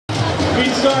We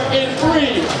start in 3, 2,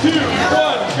 1,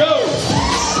 go!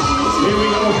 Here we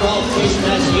go, qualification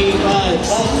match 85.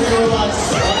 All three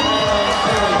robots.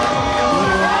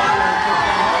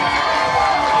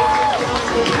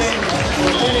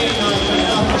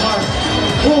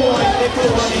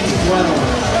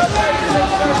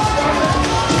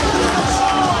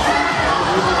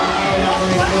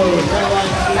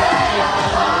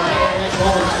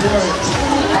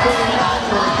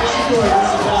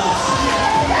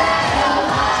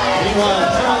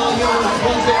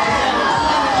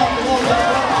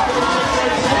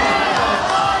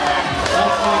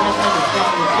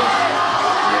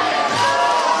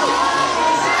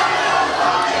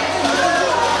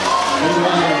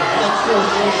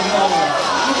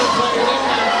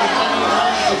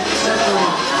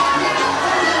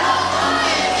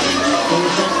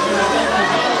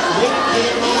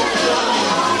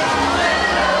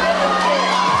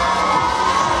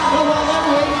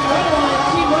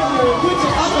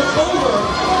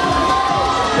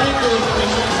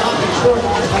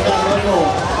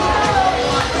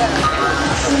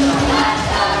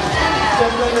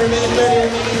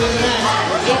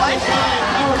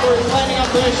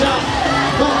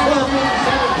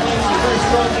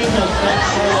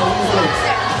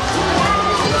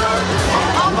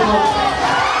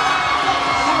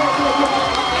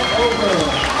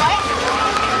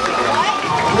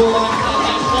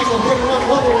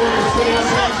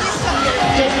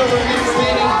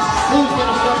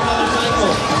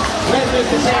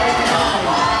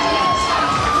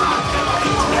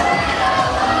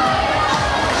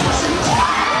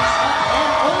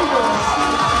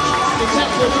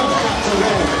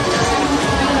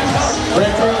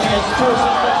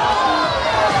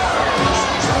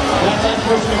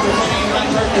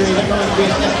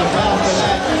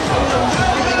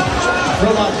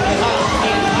 Robots behind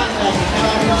team Pascack now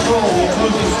in control. The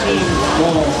opposing team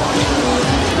ball.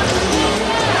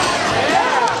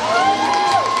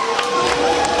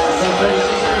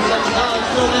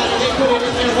 Still not, and they put it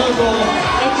in their logo.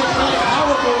 It's a nice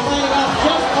powerful lining up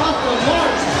just off the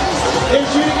mark. They're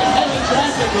shooting at heavy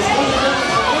traffic with 20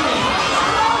 seconds remaining.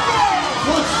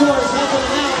 One score is helping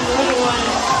them out in the run line.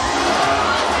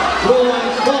 Rule line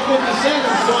is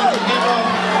 12:57, so I can hand off.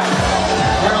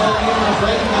 Parallel unit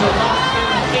breaking on the top.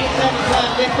 8 seconds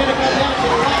left. They could have got